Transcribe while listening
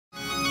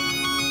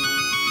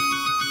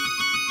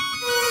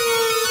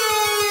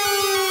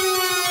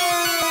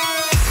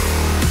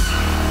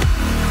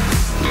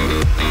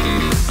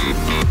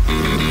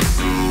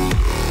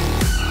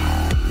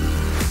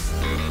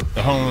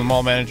the home of the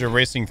mall manager,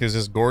 racing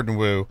enthusiast Gordon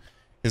Wu,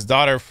 his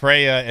daughter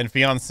Freya, and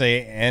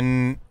fiance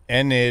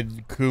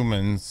Enid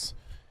Kumans,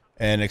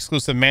 an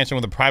exclusive mansion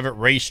with a private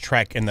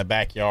racetrack in the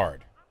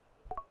backyard.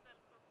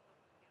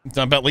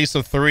 Dump at least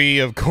 3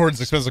 of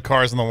Gordon's expensive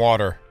cars in the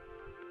water.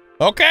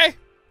 Okay.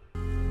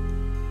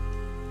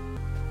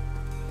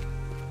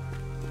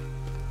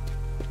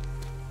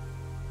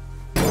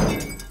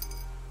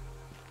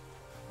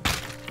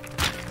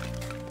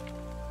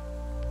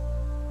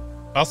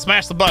 I'll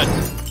smash the button.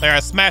 There, I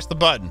smashed the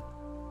button.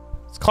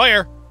 It's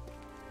clear.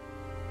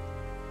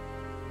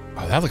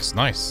 Oh, that looks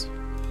nice.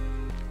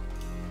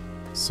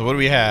 So what do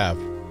we have?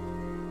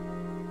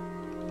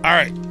 All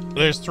right,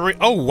 there's 3.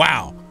 Oh,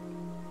 wow.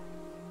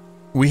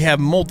 We have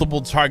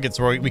multiple targets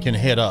where we can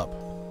hit up.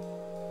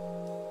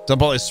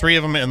 Dump all 3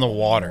 of them in the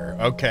water.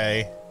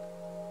 Okay.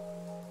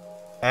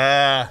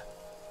 Well,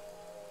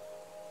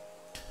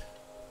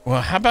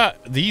 how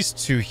about these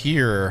 2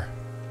 here?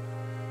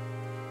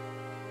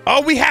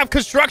 Oh, we have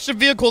construction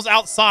vehicles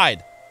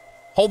outside.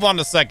 Hold on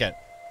a second.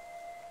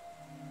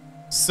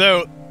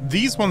 So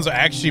these ones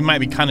actually might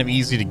be kind of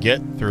easy to get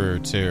through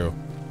too.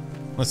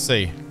 Let's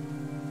see.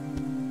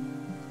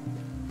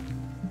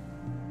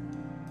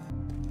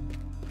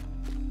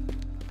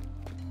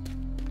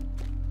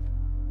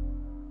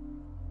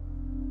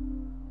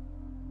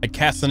 A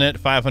Castanet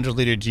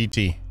 500-liter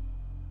GT.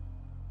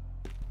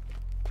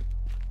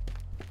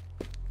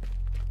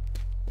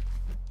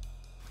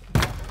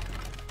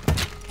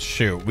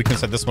 Shoot, we can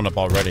set this one up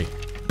already.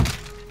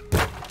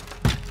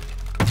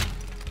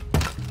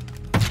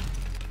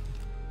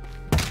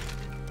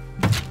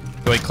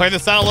 Do we clear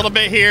this out a little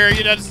bit here?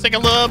 You know, just take a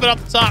little bit up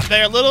the top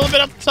there, a little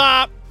bit up the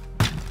top.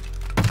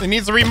 It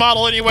needs a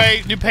remodel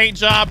anyway. New paint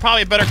job,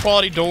 probably better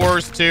quality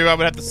doors too, I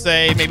would have to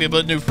say. Maybe a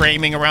bit new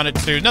framing around it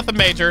too. Nothing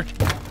major.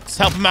 Just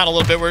help them out a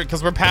little bit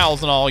because we're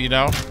pals and all, you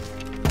know.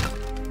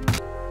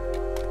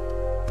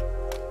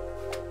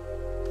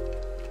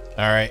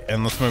 All right,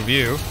 and let's move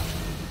you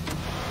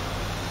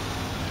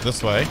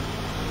this way.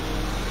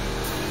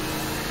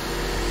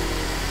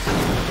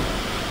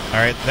 All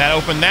right, that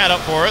opened that up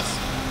for us.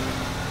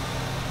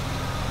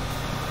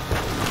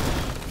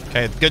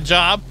 Okay, good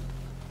job.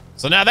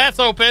 So now that's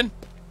open.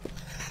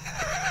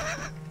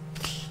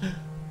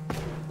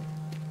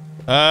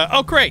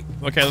 Oh, great.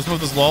 Okay, let's move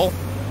this lull.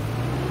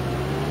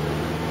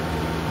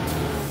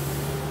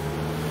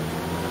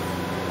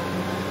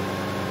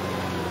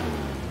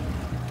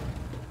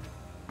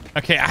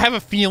 Okay, I have a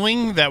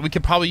feeling that we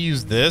could probably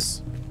use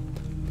this.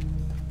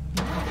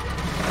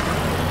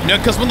 No,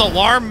 because when the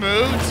alarm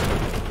moved,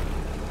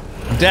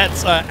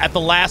 that's at the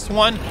last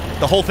one,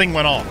 the whole thing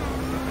went off.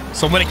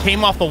 So when it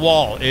came off the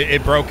wall,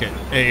 it broke it.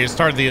 It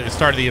started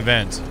the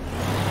event.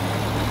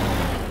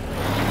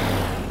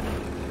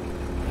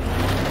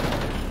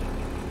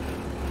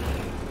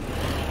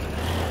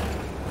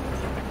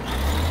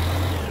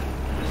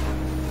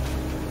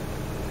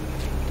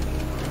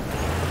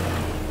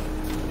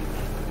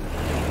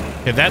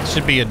 Okay, that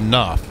should be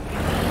enough.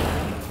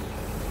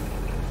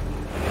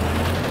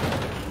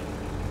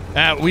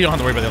 We don't have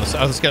to worry about the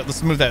other side.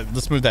 Let's move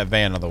that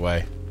van out of the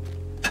way.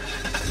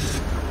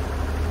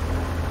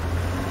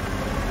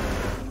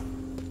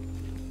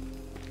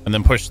 And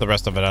then push the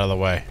rest of it out of the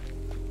way.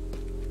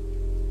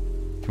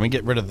 Can we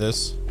get rid of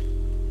this?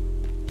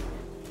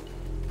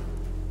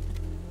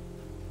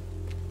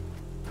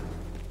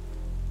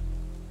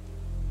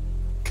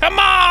 Come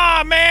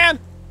on, man!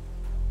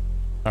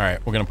 All right,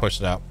 we're gonna push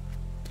it out.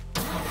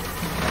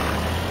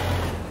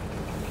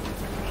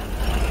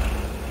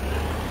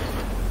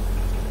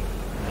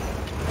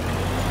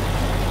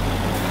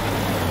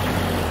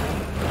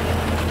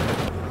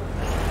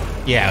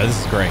 Yeah, this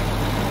is great.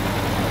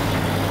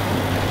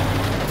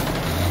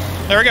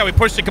 There we go. We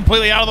pushed it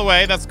completely out of the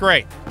way. That's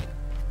great.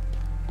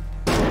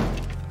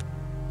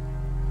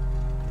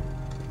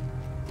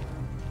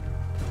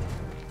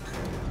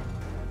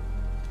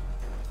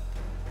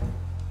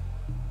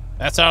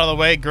 That's out of the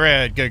way.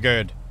 Good, good,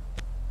 good.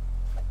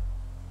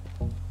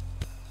 All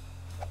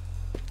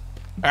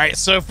right,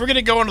 so if we're going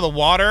to go into the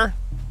water...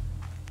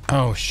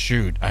 Oh,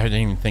 shoot. I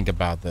didn't even think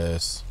about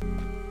this.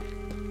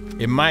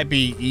 It might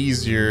be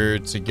easier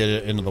to get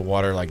it into the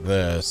water like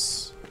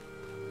this.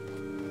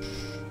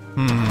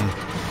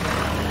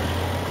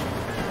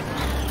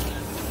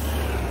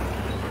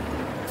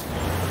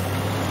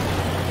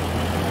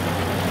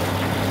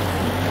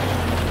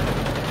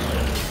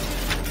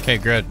 Okay,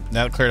 good.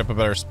 Now it cleared up a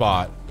better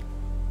spot.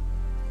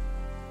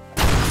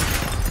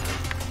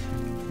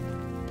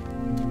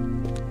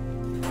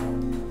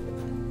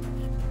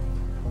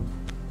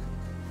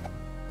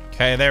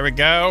 Okay, there we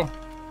go.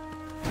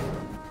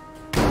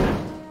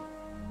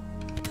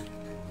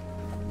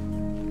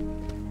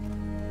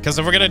 Because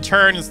if we're going to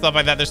turn and stuff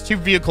like that, there's 2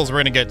 vehicles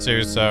we're going to get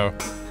to, so...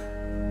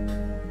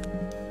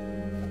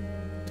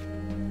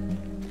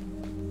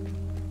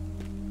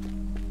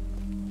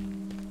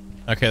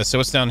 Okay, so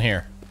what's down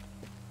here?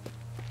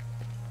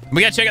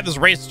 We got to check out this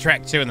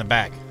racetrack, too, in the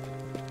back.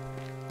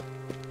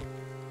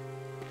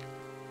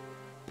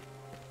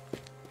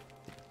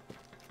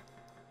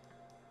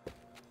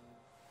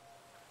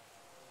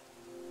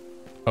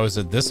 Oh, is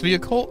it this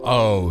vehicle?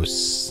 Oh,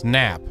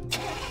 snap.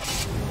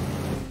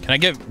 Can I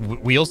get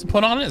wheels to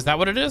put on it? Is that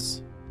what it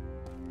is?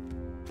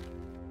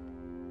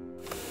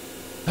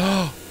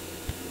 Oh.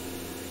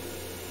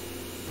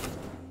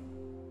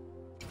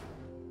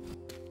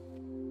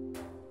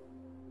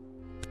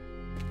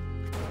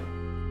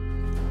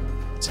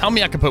 Tell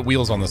me I can put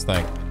wheels on this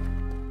thing.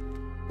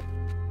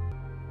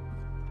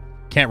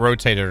 Can't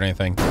rotate it or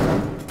anything.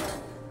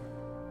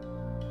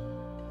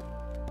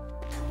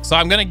 So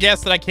I'm gonna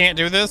guess that I can't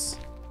do this.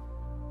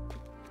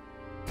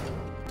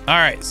 All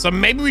right, so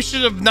maybe we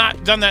should have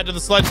not done that to the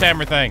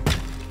sledgehammer thing.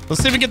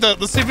 Let's see if we get the.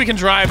 Let's see if we can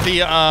drive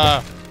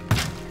the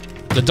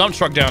dump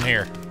truck down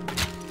here.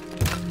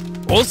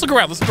 Well, let's look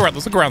around. Let's look around.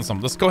 Let's look around some.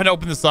 Let's go ahead and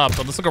open this up.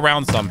 Let's look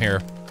around some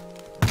here.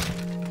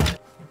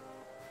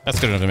 That's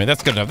good enough to me.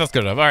 That's good enough. That's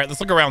good enough. All right, let's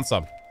look around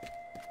some.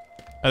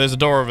 Oh, there's a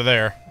door over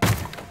there.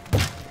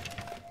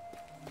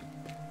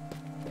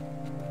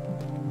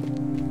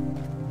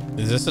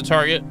 Is this a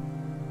target?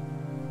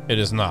 It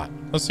is not.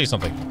 Let's see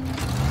something.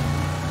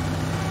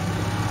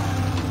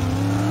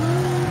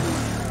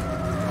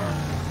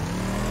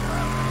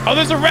 Oh,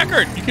 there's a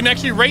record. You can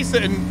actually race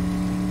it and...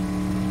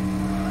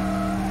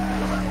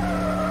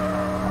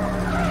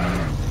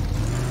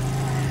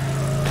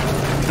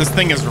 This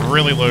thing is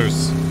really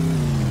loose.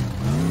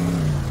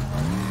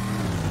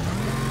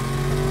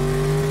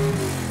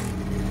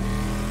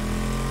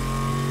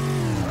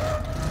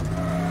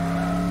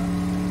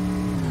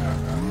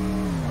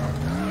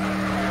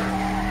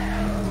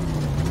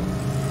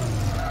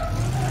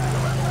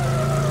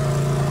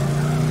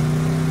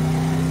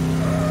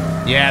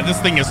 Yeah, this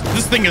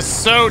thing is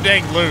so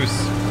dang loose.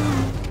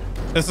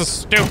 This is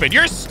stupid.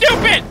 You're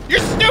stupid! You're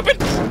stupid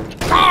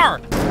car!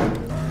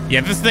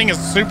 Yeah, this thing is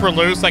super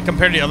loose, like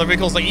compared to the other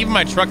vehicles. Like even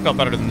my truck felt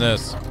better than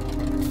this.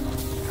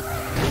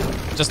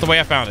 Just the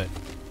way I found it.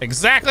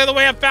 Exactly the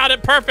way I found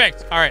it.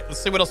 Perfect. All right,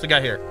 let's see what else we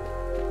got here.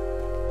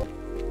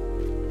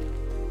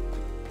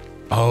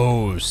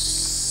 Oh,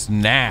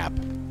 snap.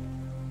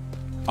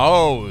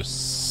 Oh,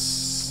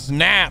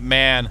 snap,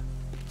 man.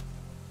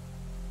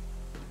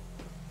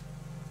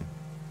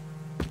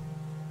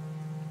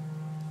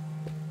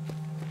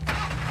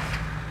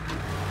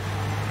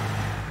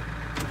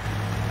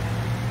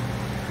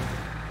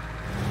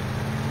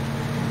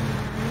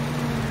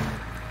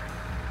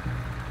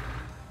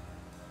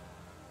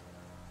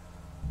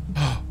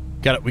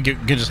 Got it. We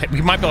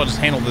might be able to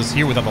just handle this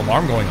here without the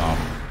alarm going off.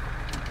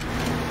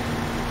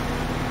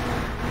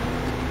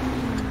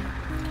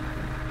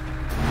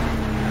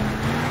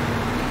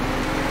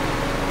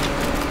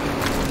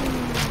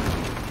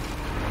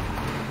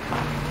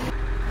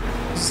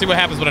 Let's see what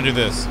happens when I do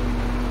this.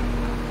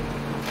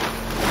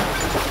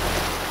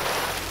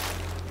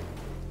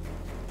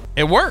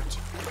 It worked.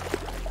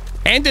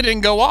 And it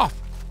didn't go off.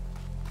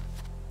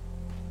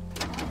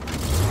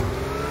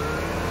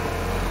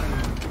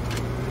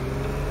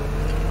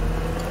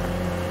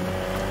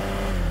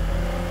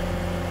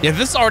 Yeah,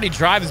 this already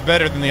drives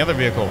better than the other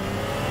vehicle.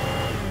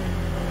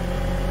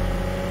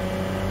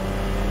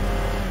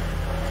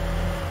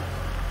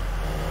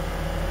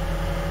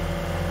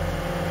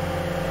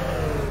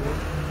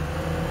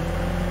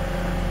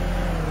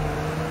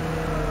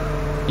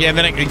 Yeah, and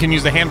then it can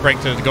use the handbrake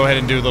to go ahead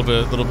and do a little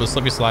bit of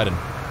slippy sliding.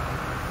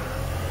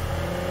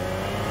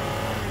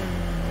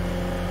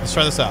 Let's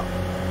try this out.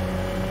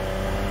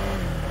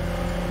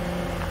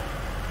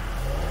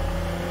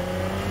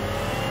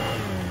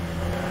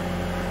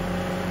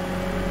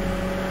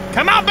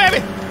 Come on, baby!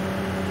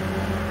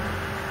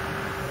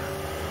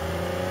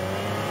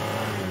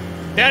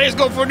 Daddy's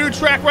going for a new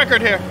track record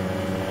here.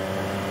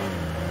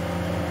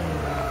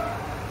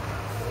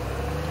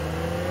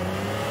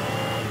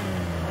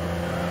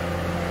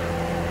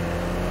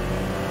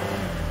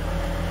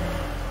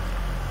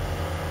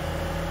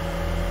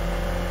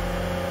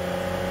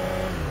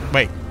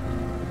 Wait,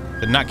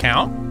 did not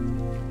count?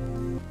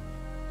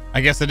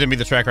 I guess it didn't meet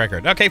the track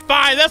record. Okay,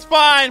 fine, that's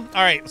fine.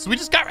 All right, so we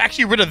just got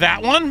actually rid of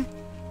that one.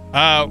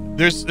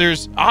 There's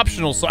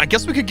optionals, so I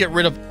guess we could get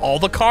rid of all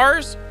the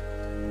cars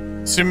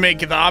to make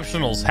the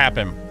optionals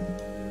happen.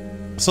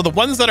 So the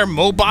ones that are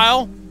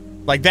mobile,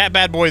 like that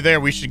bad boy there,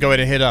 we should go ahead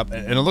and hit up.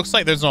 And it looks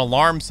like there's an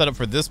alarm set up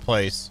for this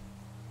place.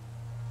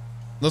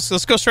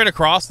 Let's go straight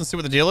across and see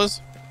what the deal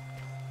is.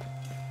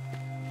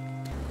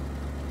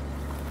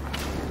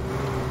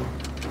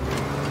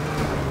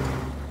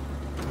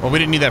 Well, we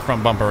didn't need that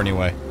front bumper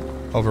anyway.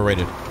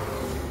 Overrated.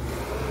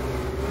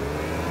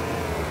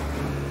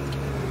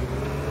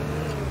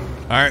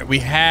 All right, we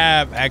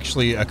have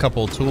actually a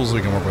couple of tools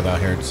we can work with out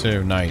here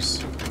too.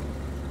 Nice.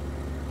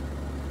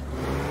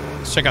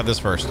 Let's check out this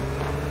first.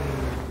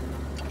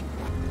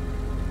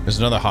 There's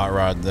another hot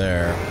rod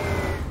there.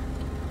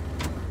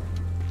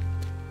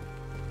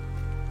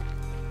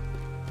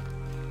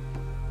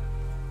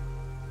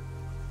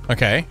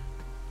 Okay.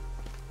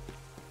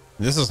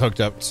 This is hooked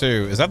up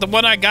too. Is that the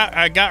one I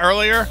got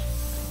earlier?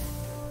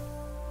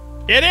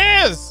 It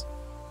is.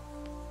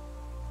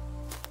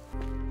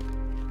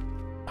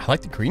 I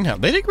like the greenhouse.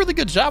 They did a really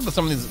good job with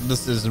some of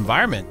this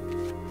environment.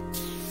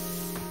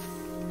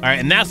 All right,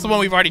 and that's the one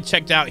we've already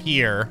checked out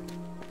here.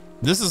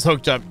 This is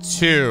hooked up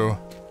too.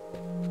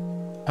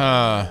 Is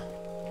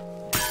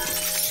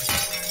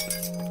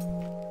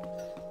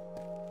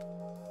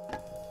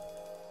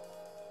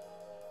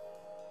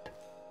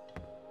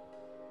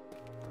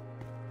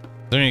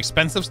there any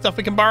expensive stuff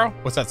we can borrow?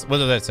 What's that? What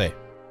does that say?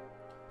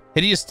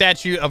 Hideous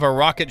statue of a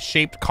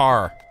rocket-shaped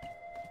car.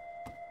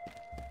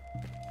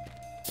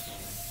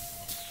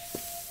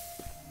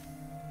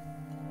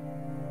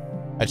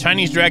 A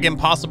Chinese dragon,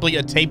 possibly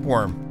a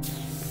tapeworm.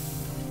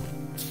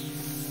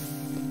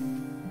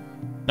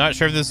 Not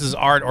sure if this is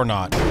art or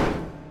not.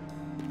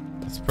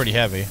 It's pretty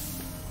heavy.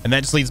 And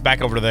that just leads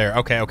back over to there.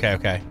 Okay, okay,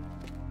 okay.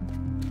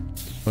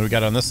 What do we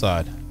got on this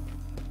side?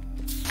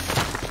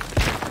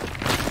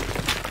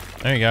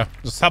 There you go.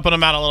 Just helping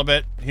him out a little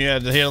bit. He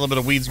had a little bit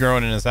of weeds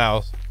growing in his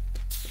house.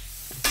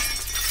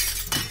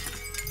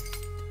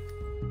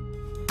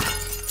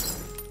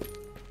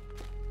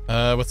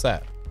 What's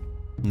that?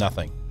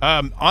 Nothing.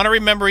 Honorary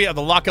memory of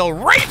the Lockell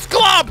Race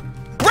Club!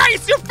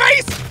 Race your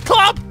face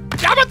club!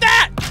 How about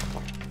that?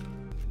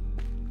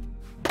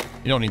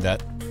 You don't need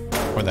that.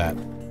 Or that.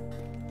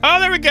 Oh,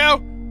 there we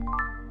go.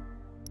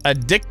 A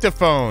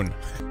dictaphone.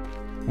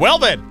 Well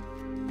then.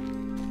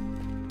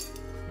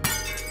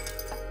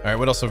 All right,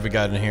 what else have we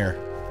got in here?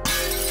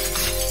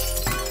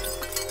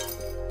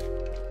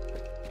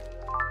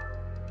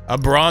 A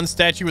bronze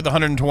statue with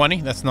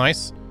 120. That's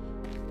nice.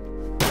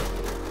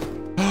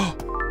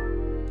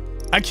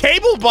 A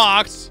cable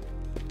box.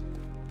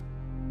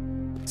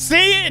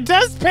 See, it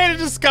does pay to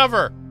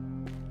discover.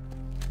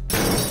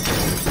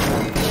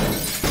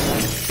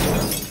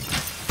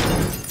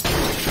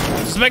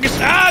 Just make it.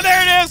 Ah,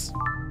 there it is.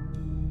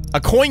 A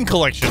coin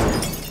collection.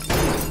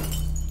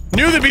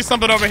 Knew there'd be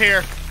something over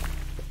here.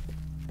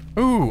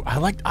 Ooh, I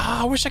like.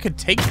 Ah, I wish I could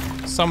take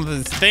some of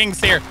these things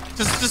here.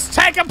 Just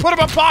take them, put them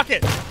in my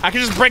pocket. I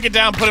can just break it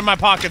down, put it in my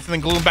pockets, and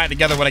then glue them back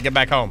together when I get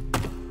back home.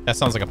 That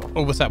sounds like a.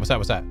 Oh, what's that? What's that?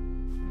 What's that?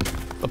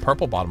 The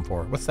purple bottom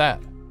for? What's that?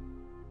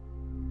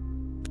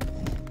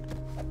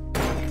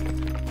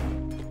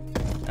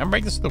 Can I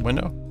break this through the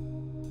window?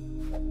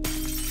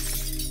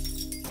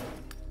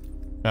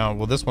 No,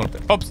 well, this one.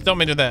 Oops, don't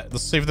mean to do that.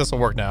 Let's see if this will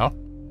work now.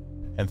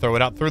 And throw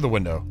it out through the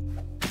window.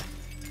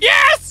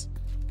 Yes!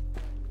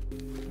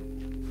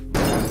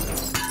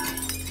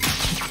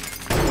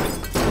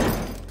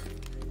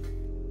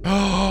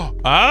 Oh!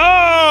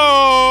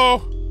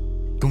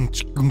 Bam!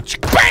 Is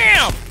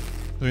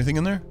there anything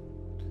in there?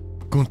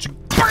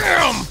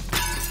 Bam!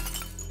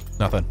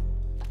 Nothing.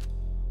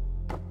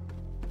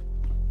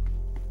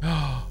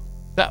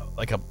 That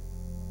like a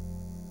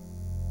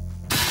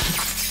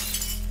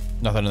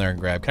nothing in there to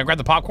grab. Can I grab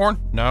the popcorn?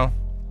 No.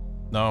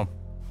 No.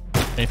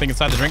 Anything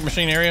inside the drink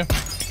machine area?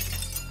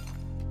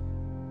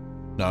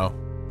 No.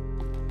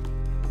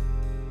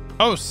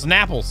 Oh,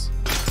 Snapples.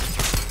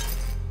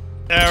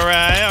 All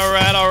right, all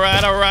right, all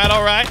right, all right,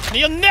 all right.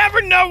 You'll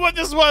never know what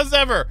this was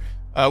ever.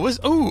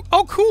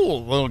 Oh,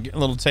 cool.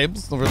 Little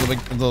tables, little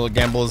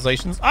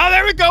gambleizations. Oh,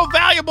 there we go.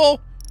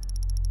 Valuable.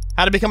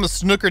 How to become a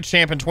snooker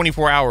champ in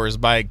 24 hours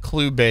by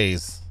Clue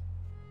Bays.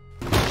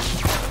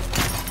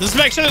 Just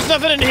make sure there's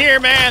nothing in here,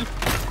 man.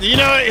 You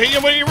know,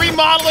 when you're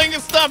remodeling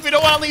and stuff, you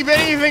don't want to leave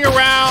anything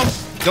around.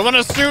 You don't want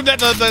to assume that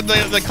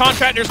the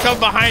contractors come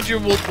behind you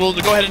will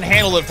go ahead and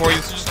handle it for you.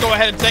 So just go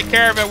ahead and take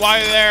care of it while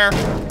you're there.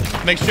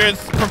 Make sure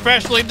it's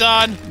professionally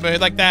done,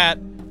 but like that.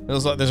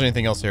 There's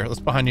anything else here? What's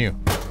behind you?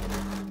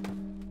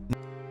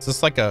 Is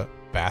this like a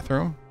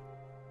bathroom?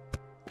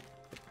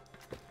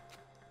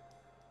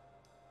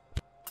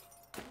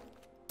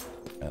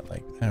 That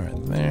like that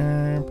right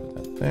there. Put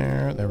that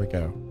there. There we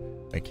go.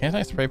 Wait, can't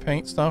I spray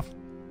paint stuff?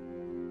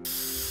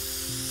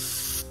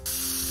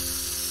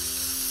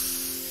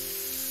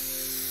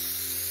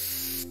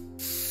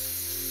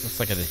 Looks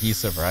like an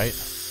adhesive, right?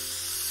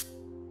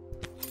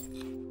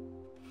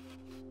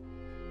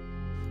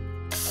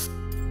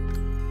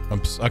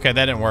 Oops. Okay,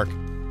 that didn't work.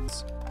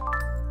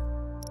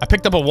 I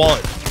picked up a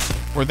wallet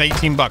worth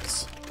 18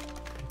 bucks.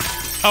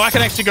 Oh, I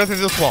can actually go through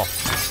this wall.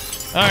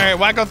 All right,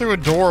 why go through a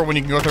door when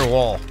you can go through a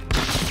wall?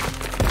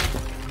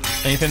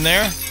 Anything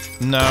there?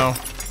 No.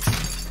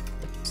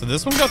 So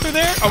this one go through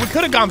there? Oh, we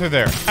could have gone through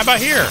there. How about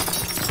here?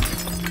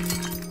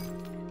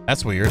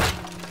 That's weird.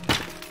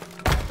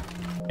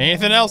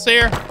 Anything else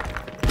here?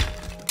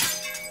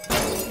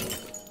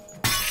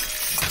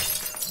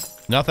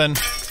 Nothing.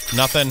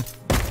 Nothing.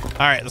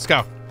 All right, let's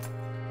go.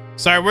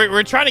 Sorry,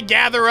 we're trying to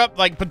gather up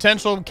like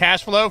potential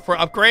cash flow for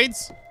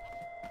upgrades.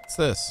 What's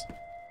this?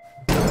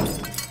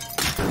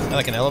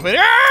 Like an elevator?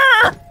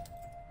 Ah!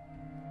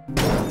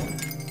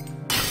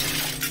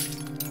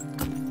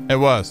 It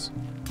was.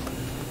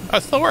 Oh,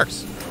 it still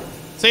works.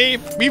 See,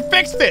 we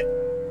fixed it.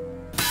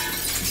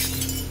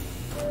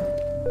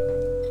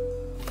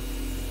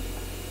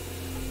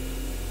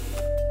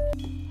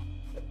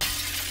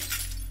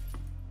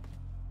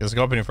 Does it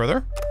go up any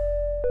further?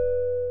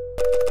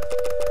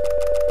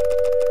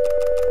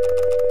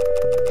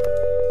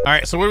 All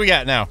right, so what do we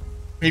got now?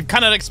 We've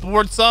kind of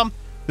explored some.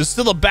 There's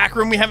still a back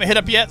room we haven't hit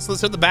up yet, so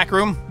let's hit the back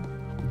room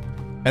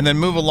and then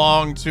move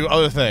along to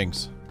other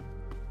things.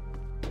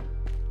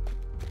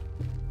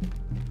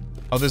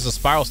 Oh, there's a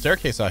spiral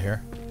staircase out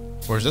here.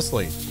 Where's this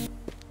lead?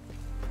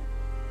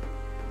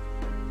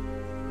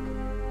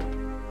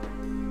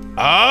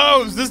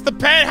 Oh, is this the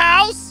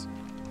penthouse?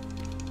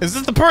 Is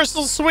this the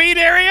personal suite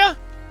area?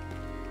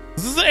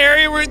 Is this an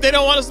area where they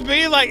don't want us to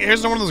be? Like,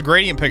 here's one of those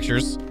gradient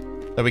pictures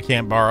that we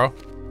can't borrow.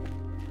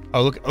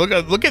 Oh,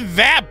 look at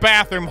that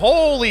bathroom.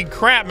 Holy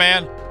crap,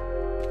 man.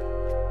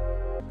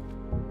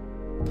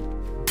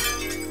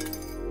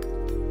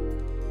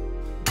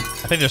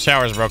 I think the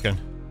shower is broken.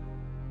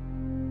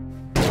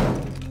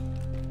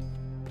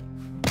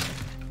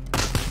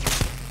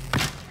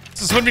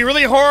 This would be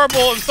really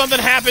horrible if something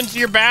happened to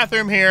your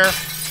bathroom here.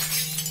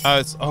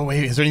 Oh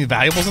wait, is there any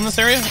valuables in this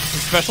area? It's a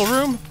special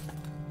room?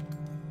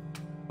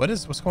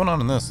 What's going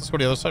on in this? Let's go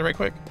to the other side right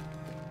quick.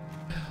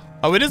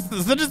 Oh,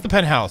 it's not just the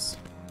penthouse.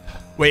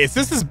 Wait, is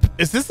this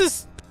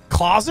his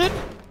closet?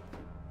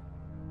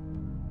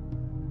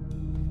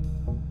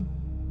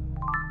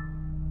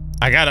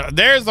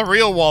 There's the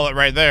real wallet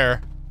right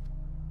there.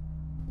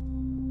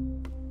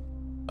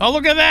 Oh,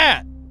 look at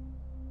that.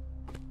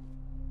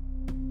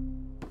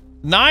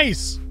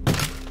 Nice.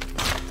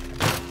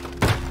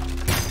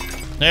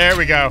 There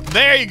we go.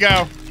 There you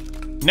go.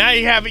 Now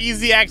you have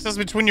easy access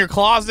between your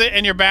closet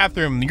and your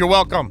bathroom. You're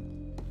welcome.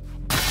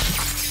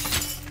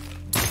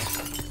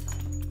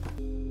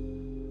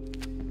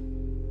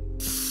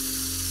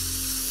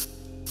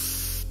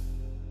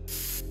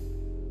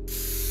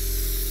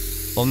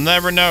 We'll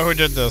never know who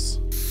did this.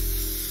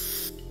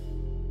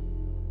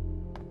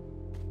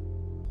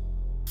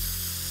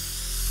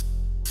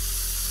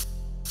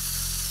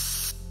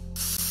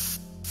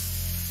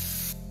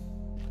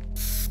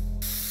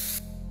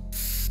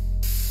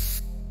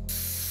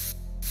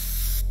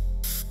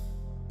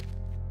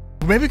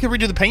 Maybe we could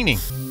redo the painting.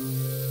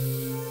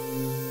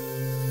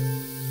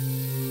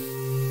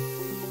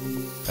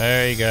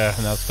 There you go.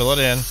 Now let's fill it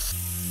in.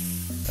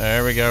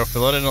 There we go.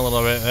 Fill it in a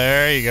little bit.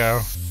 There you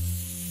go.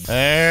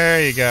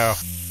 There you go.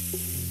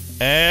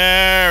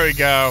 There we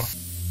go.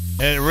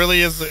 It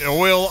really is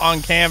oil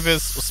on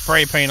canvas,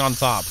 spray paint on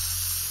top.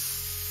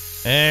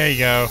 There you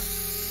go.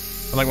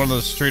 I'm like one of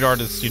those street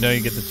artists, you know,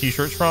 you get the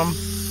t-shirts from.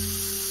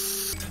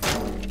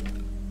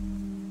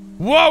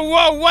 Whoa,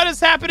 whoa, what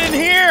is happening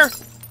here?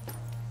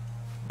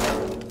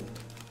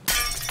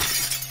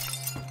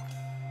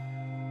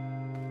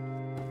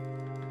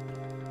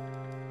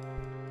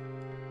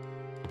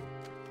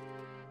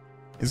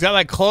 He's got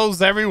like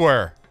clothes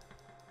everywhere.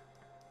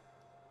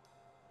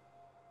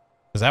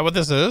 Is that what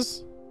this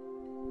is?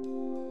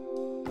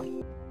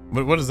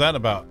 What is that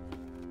about?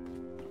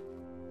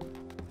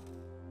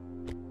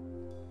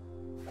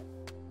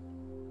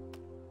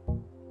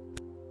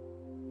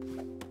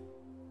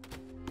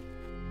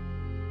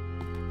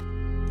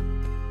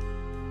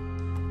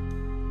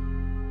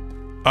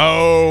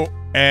 OMG.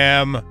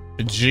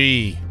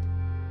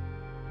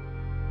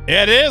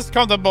 It is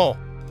comfortable.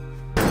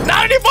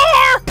 Not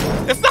anymore!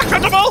 It's not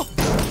comfortable!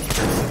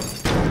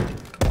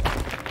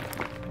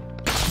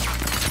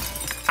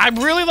 I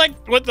really like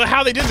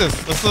how they did this.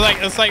 It's like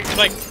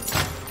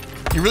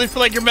you really feel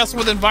like you're messing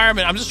with the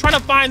environment. I'm just trying to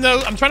find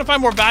those. I'm trying to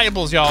find more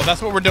valuables, y'all.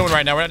 That's what we're doing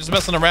right now. We're not just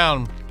messing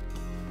around.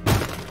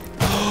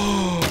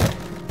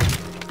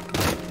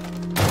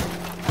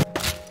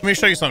 Let me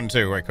show you something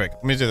too, right quick.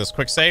 Let me do this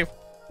quick save,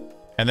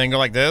 and then go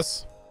like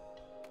this.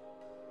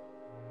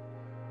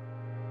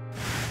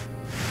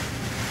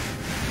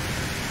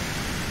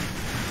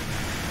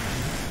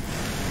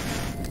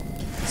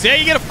 See how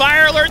you get a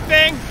fire alert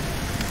thing?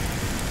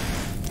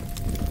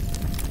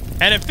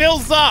 And it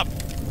fills up.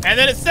 And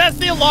then it sets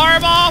the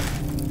alarm off.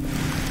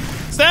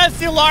 Sets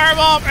the alarm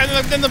off, and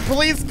then the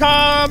police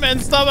come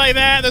and stuff like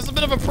that. There's a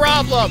bit of a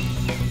problem.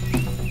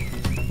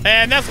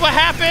 And that's what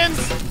happens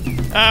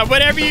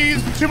whenever you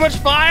use too much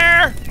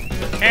fire.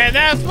 And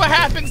that's what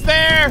happens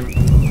there.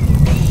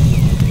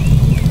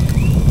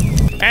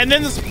 And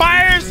then the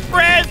fire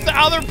spreads to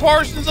other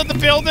portions of the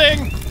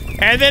building.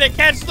 And then it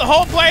catches the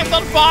whole place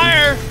on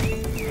fire.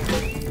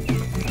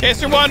 In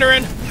case you're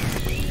wondering.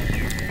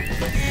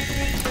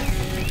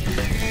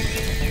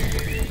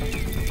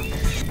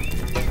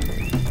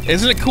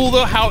 Isn't it cool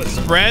though how it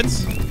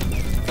spreads?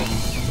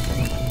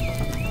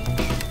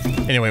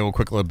 Anyway, we'll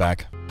quick load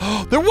back.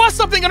 There was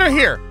something under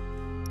here.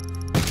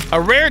 A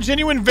rare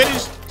genuine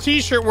vintage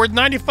t-shirt worth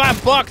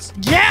 95 bucks.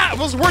 Yeah, it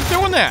was worth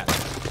doing that.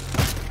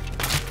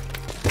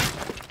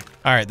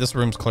 All right, this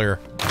room's clear.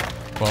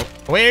 Well,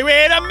 wait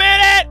a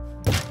minute.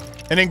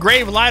 An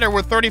engraved lighter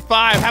worth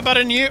 35. How about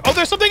a new? Oh,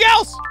 there's something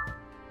else.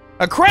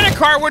 A credit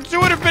card worth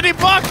 250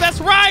 bucks. That's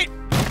right.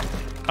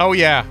 Oh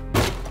yeah.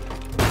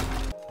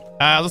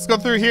 Let's go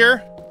through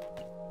here.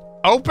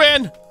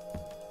 Open.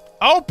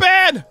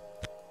 Open.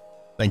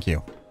 Thank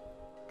you.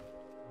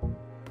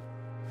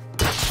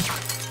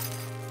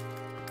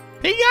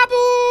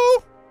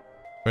 Peekaboo.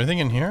 Anything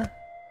in here?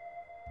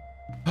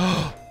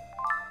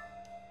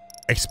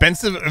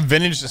 Expensive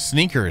vintage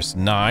sneakers.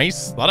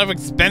 Nice. A lot of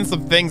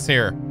expensive things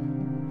here.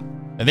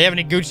 Do they have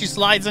any Gucci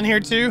slides in here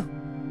too?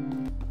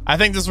 I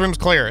think this room's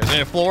clear. Is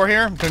there a floor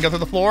here? Can we go through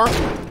the floor?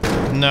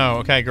 No.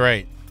 Okay,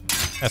 great.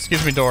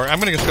 Excuse me, door. I'm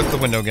gonna go through the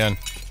window again.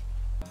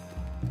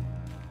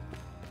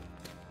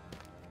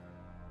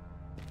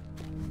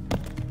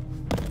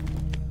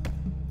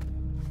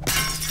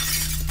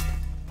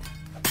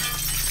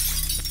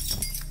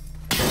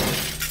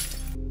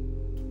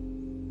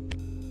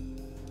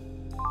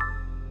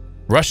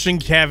 Russian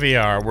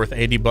caviar worth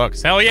 80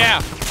 bucks. Hell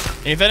yeah.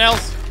 Anything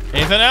else?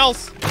 Anything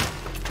else?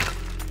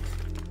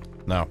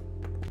 No.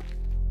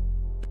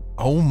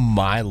 Oh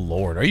my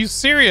Lord. Are you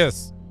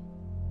serious?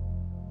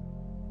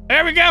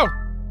 There we go.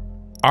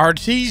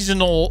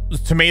 Artisanal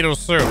tomato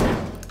soup.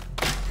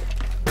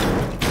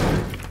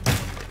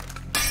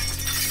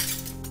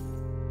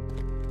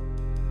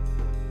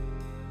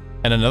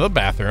 And another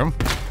bathroom.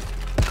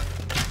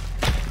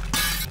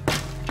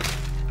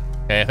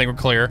 Okay, I think we're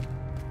clear.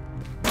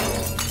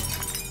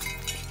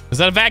 Is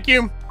that a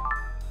vacuum?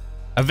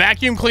 A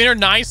vacuum cleaner?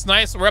 Nice,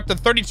 nice. We're up to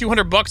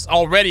 3,200 bucks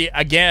already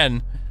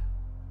again.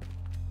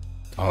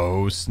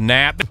 Oh,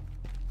 snap.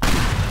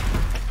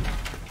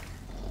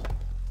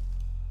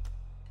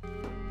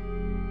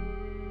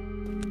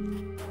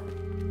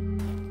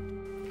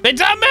 They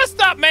done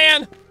messed up,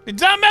 man. They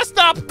done messed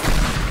up.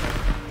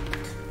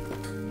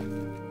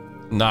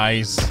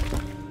 Nice.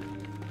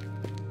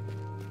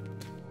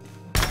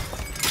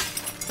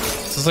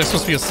 Is this like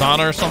supposed to be a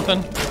sauna or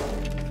something?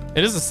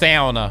 It is a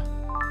sauna.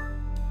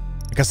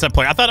 Like a set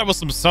plate. I thought it was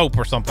some soap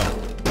or something.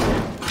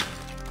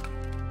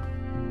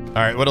 All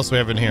right, what else do we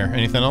have in here?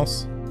 Anything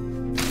else?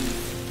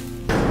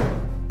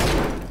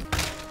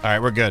 All right,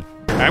 we're good.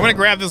 All right, I'm gonna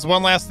grab this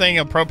one last thing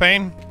of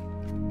propane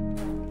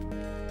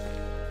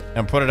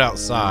and put it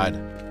outside.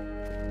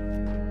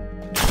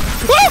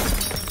 Woo!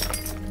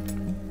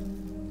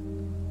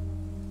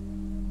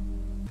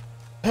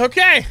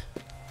 Okay.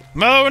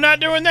 No, we're not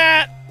doing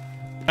that.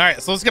 All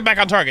right, so let's get back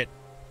on target.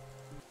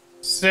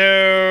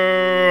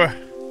 So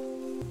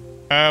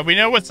we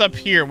know what's up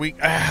here. We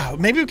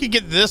maybe we could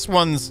get this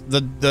one's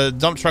the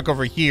dump truck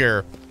over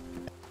here.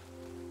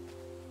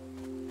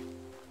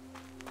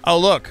 Oh,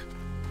 look.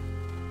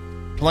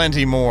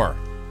 Plenty more.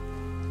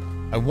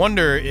 I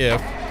wonder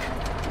if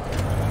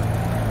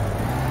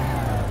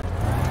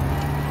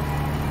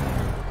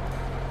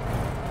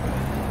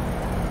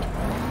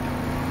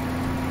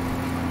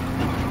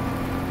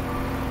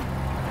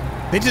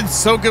they did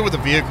so good with the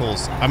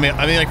vehicles. I mean,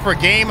 like for a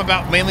game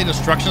about mainly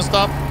destruction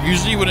stuff,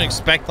 usually you wouldn't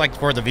expect like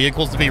for the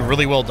vehicles to be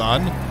really well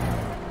done.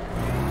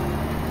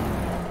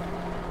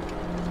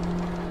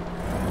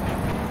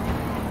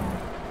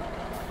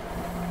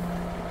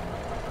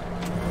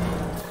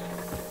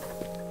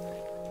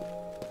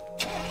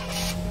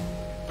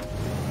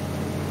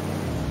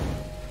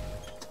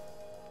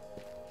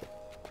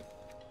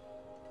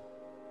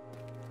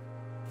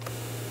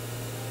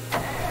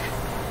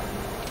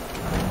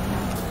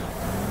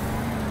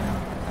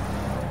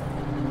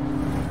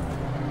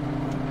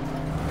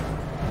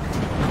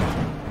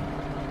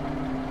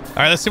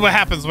 All right, let's see what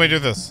happens when we do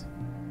this.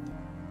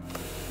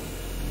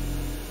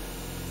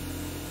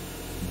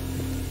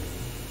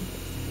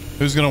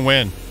 Who's gonna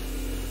win?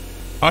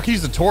 Oh, I can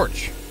use the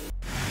torch.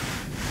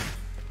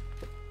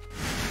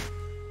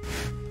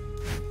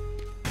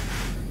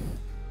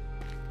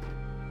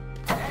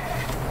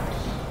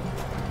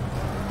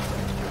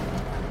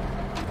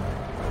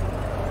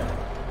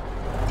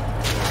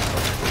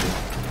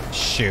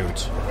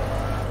 Shoot.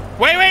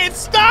 Wait, it's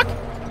stuck!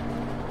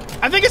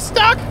 I think it's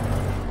stuck!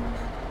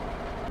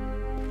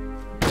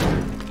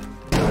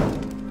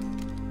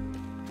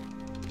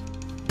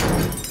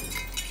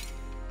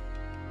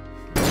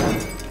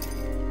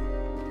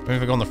 Maybe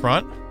if I go in the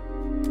front.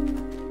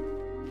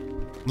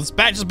 Let's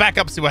just back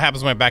up and see what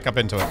happens when I back up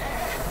into it.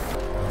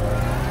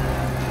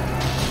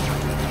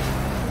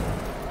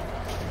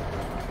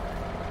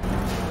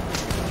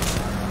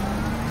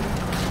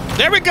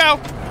 There we go.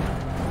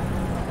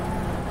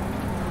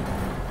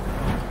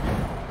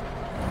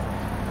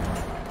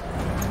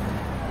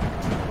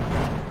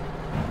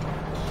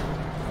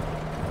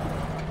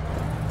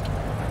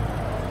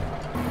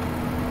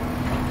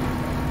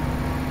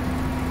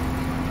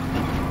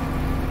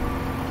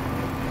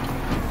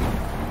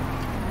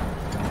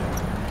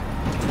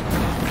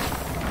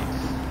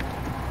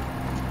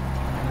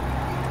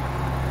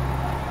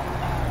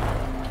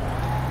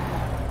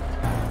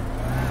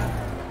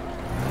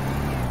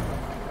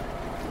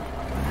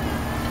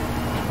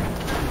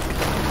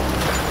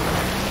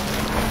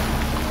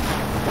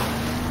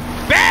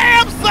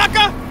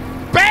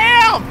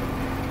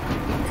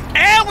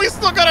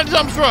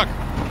 Dump truck.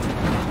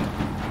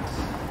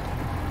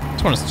 I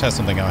just want to test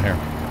something out here.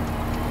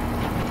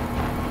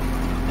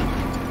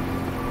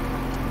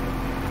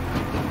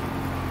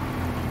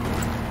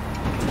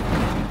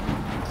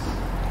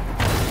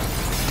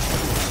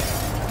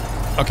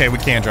 Okay, we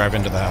can drive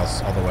into the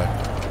house all the way.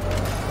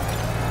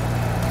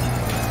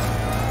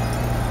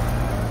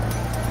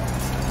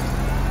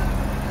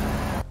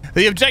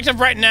 The objective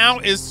right now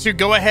is to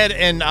go ahead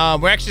and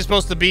we're actually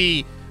supposed to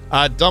be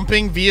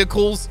dumping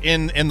vehicles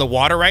in the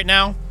water right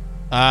now.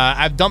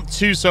 I've dumped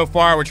 2 so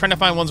far. We're trying to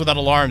find ones without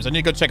alarms. I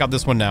need to go check out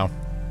this one now.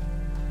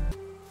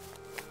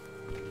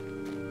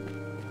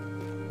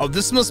 Oh,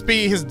 this must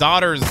be his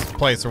daughter's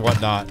place or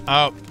whatnot.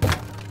 Oh.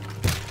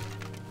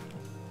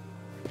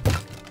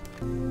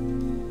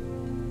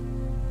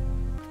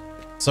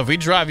 So if we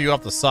drive you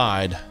off the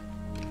side,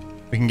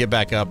 we can get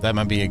back up. That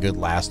might be a good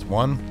last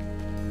one.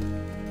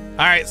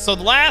 All right, so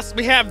the last,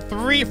 we have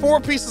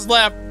 4 pieces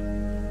left.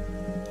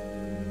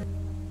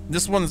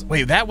 This one's,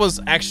 wait, that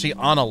was actually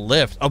on a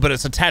lift. Oh, but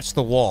it's attached to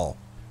the wall.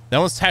 That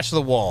one's attached to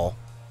the wall.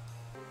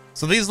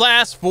 So these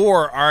last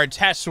 4 are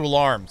attached to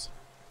alarms.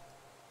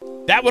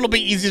 That one will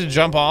be easy to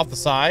jump off the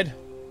side.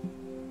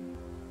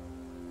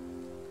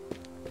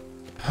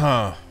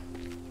 Huh.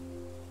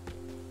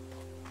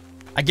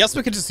 I guess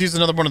we could just use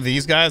another one of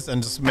these guys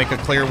and just make a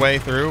clear way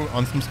through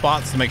on some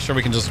spots to make sure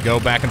we can just go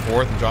back and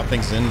forth and drop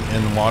things in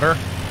the water.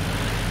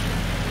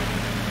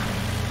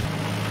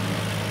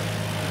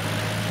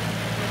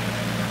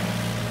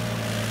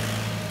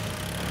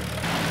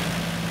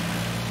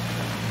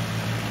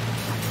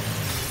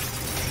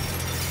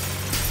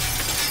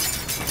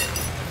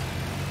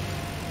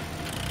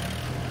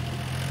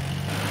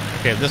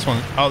 Okay, this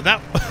one. Oh, that.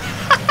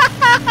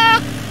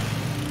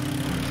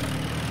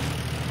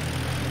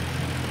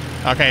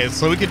 Okay,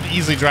 so we could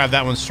easily drive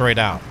that one straight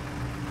out.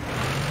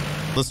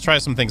 Let's try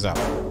some things out.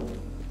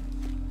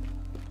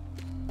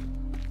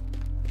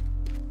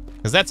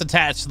 Because that's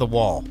attached to the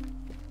wall.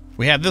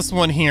 We have this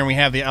one here, and we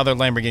have the other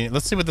Lamborghini.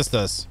 Let's see what this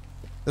does.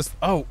 This.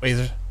 Oh,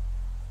 wait.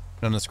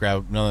 None of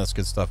this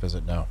good stuff, is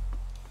it? No.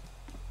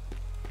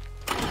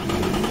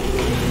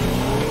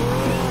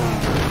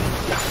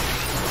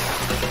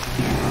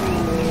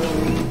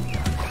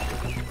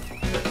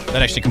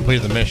 That actually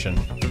completed the mission.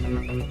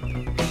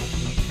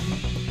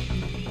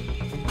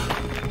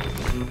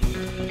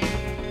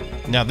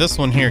 Now this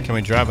one here, can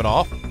we drive it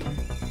off?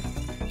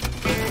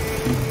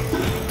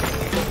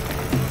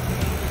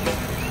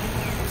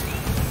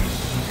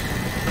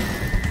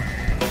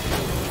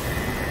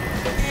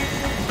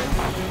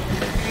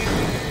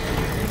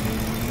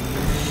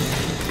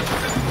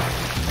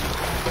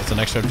 That's an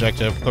extra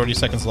objective. 30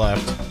 seconds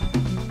left.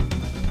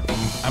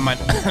 I might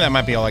that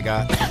might be all I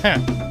got.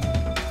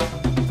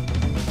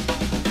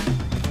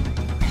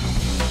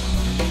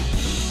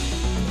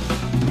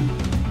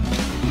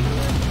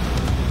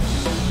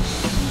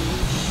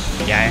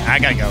 Yeah, I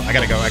gotta go.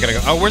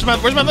 Oh, where's my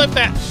lift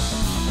at?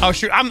 Oh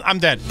shoot, I'm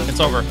dead. It's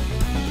over.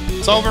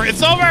 It's over.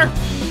 It's over.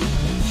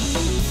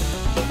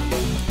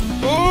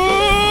 Ooh!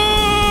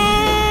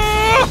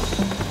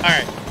 All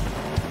right.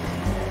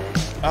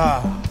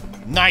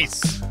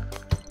 Nice.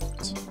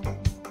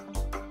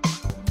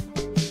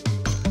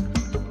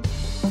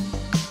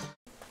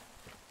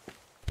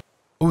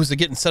 Oh, is it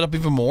getting set up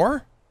even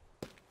more?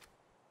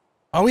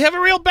 Oh, we have a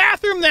real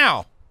bathroom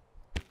now.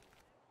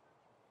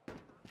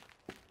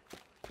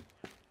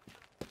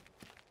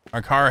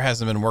 Our car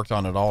hasn't been worked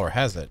on at all, or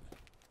has it?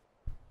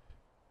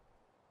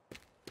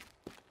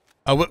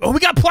 Oh, we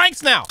got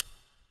planks now!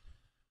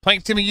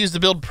 Planks can be used to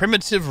build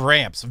primitive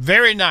ramps.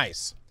 Very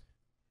nice.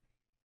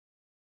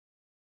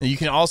 And you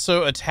can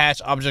also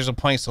attach objects of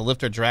planks to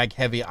lift or drag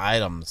heavy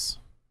items.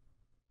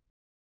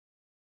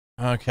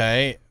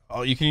 Okay.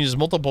 Oh, you can use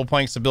multiple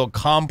planks to build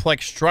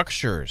complex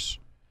structures.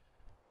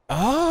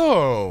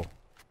 Oh.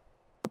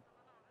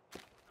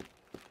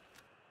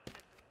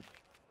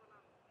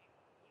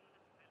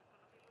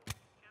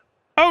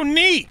 Oh,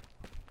 neat.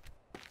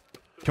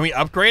 Can we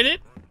upgrade it?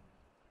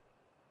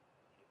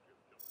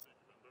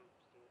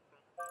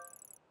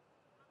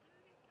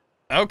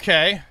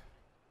 Okay.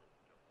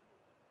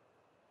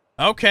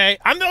 Okay.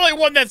 I'm the only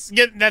one that's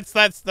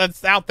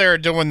out there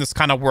doing this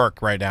kind of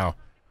work right now.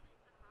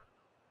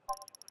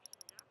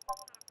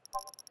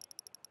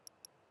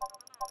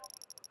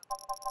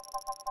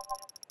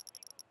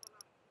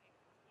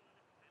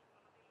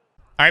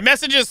 All right,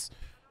 messages.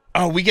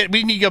 Oh, we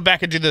need to go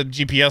back and do the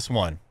GPS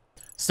one.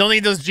 Still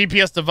need those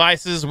GPS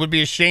devices. Would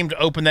be ashamed to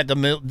open that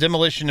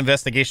demolition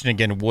investigation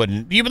again.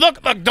 Wouldn't you?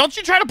 Look, don't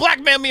you try to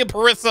blackmail me,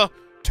 Parissa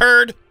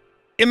turd.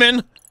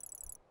 Imin.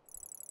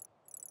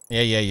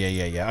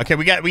 Yeah. Okay,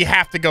 we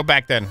have to go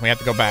back then. We have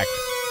to go back.